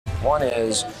One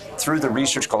is through the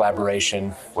research collaboration,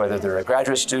 whether they're a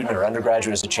graduate student or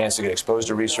undergraduate has a chance to get exposed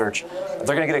to research,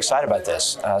 they're going to get excited about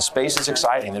this. Space is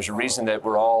exciting. There's a reason that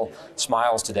we're all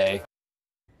smiles today.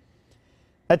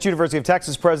 That's University of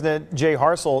Texas President Jay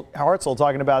Hartzell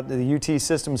talking about the UT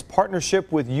system's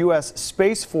partnership with U.S.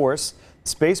 Space Force,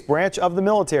 space branch of the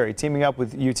military, teaming up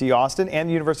with UT Austin and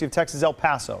the University of Texas El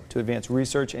Paso to advance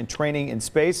research and training in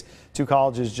space. Two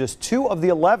colleges, just 2 of the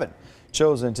 11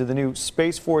 chosen to the new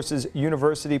Space Force's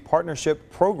University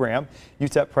Partnership Program.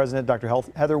 UTEP President Dr.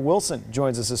 Heather Wilson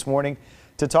joins us this morning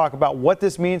to talk about what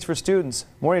this means for students.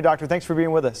 Morning, Doctor. Thanks for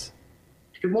being with us.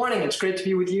 Good morning. It's great to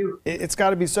be with you. It's got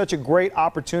to be such a great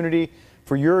opportunity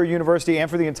for your university and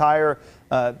for the entire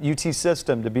UT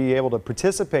system to be able to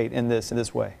participate in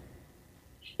this way.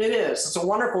 It is. It's a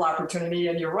wonderful opportunity.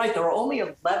 And you're right. There are only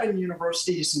 11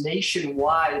 universities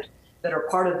nationwide that are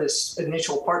part of this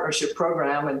initial partnership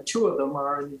program, and 2 of them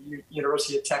are in the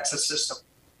University of Texas system.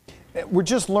 We're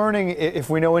just learning, if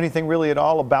we know anything really at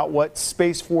all, about what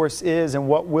Space Force is and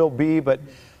what will be, but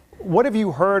what have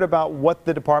you heard about what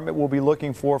the department will be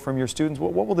looking for from your students?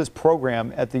 What will this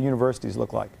program at the universities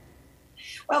look like?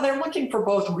 Well, they're looking for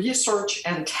both research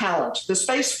and talent. The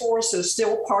Space Force is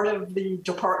still part of the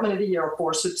Department of the Air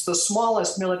Force. It's the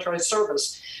smallest military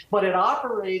service, but it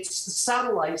operates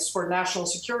satellites for national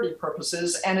security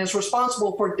purposes and is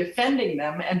responsible for defending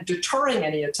them and deterring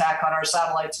any attack on our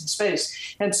satellites in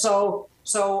space. And so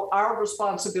our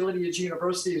responsibility as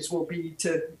universities will be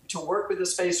to work with the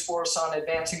Space Force on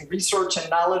advancing research and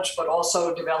knowledge, but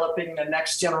also developing the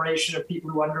next generation of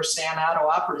people who understand how to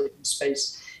operate in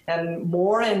space. And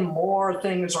more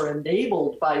things are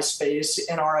enabled by space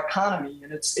in our economy,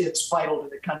 and it's vital to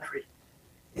the country.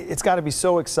 It's got to be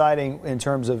so exciting in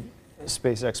terms of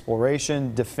space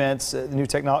exploration, defense, new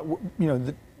technology. You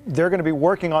know, they're going to be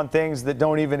working on things that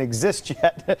don't even exist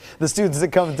yet. The students that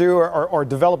come through are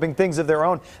developing things of their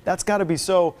own. That's got to be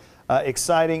so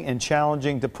exciting and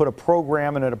challenging to put a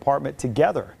program and a department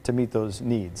together to meet those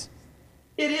needs.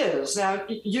 It is. Now,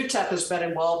 UTEP has been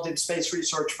involved in space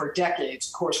research for decades.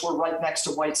 Of course, we're right next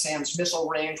to White Sands Missile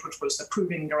Range, which was the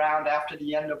proving ground after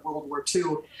the end of World War II.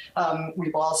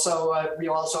 We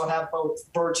also have both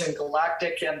Virgin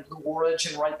Galactic and Blue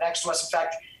Origin right next to us. In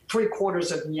fact,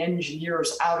 3/4 of the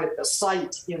engineers out at the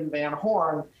site in Van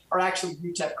Horn are actually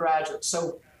UTEP graduates.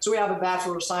 So we have a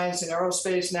Bachelor of Science in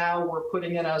Aerospace now. We're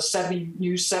putting in a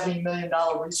new $70 million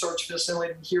research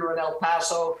facility here in El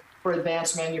Paso for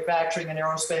advanced manufacturing and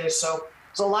aerospace. So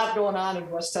there's a lot going on in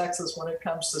West Texas when it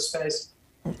comes to space.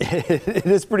 It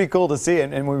is pretty cool to see,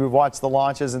 and when we watch the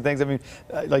launches and things, I mean,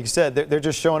 like you said, they're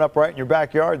just showing up right in your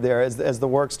backyard there as the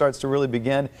work starts to really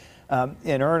begin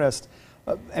in earnest.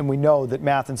 And we know that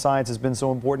math and science has been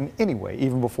so important anyway,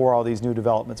 even before all these new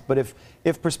developments. But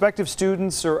if prospective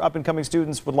students or up-and-coming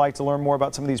students would like to learn more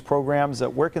about some of these programs,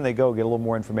 where can they go get a little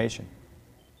more information?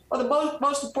 Well, the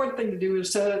most important thing to do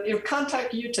is to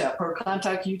contact UTEP or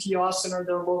contact UT Austin or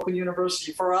their local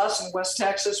university. For us in West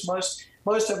Texas, most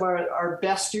of our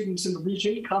best students in the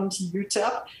region come to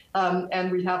UTEP,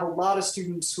 and we have a lot of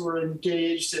students who are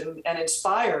engaged and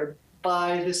inspired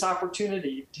by this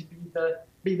opportunity to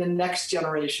be the next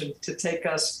generation to take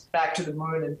us back to the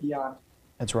moon and beyond.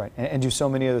 That's right, and do so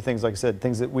many other things, like I said,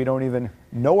 things that we don't even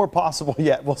know are possible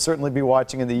yet. We'll certainly be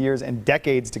watching in the years and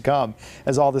decades to come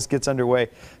as all this gets underway.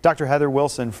 Dr. Heather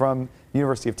Wilson from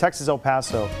University of Texas El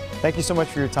Paso, thank you so much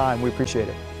for your time. We appreciate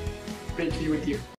it. Great to be with you.